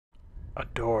A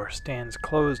door stands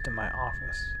closed in my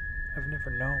office. I've never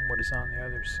known what is on the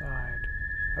other side.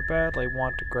 I badly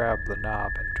want to grab the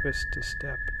knob and twist to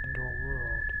step into a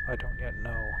world I don't yet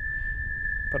know,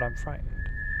 but I'm frightened,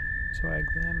 so I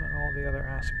examine all the other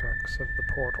aspects of the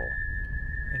portal.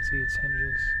 I see its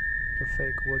hinges, the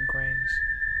fake wood grains,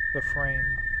 the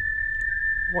frame.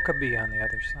 What could be on the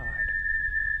other side?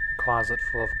 A closet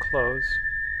full of clothes,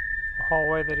 a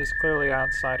hallway that is clearly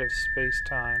outside of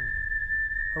space-time,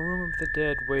 a room of the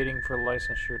dead waiting for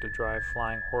licensure to drive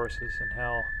flying horses in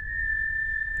hell,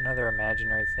 another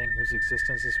imaginary thing whose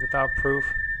existence is without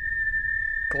proof.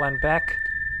 Glenn Beck?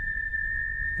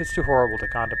 It's too horrible to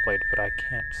contemplate, but I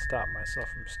can't stop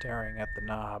myself from staring at the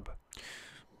knob.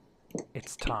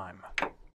 It's time.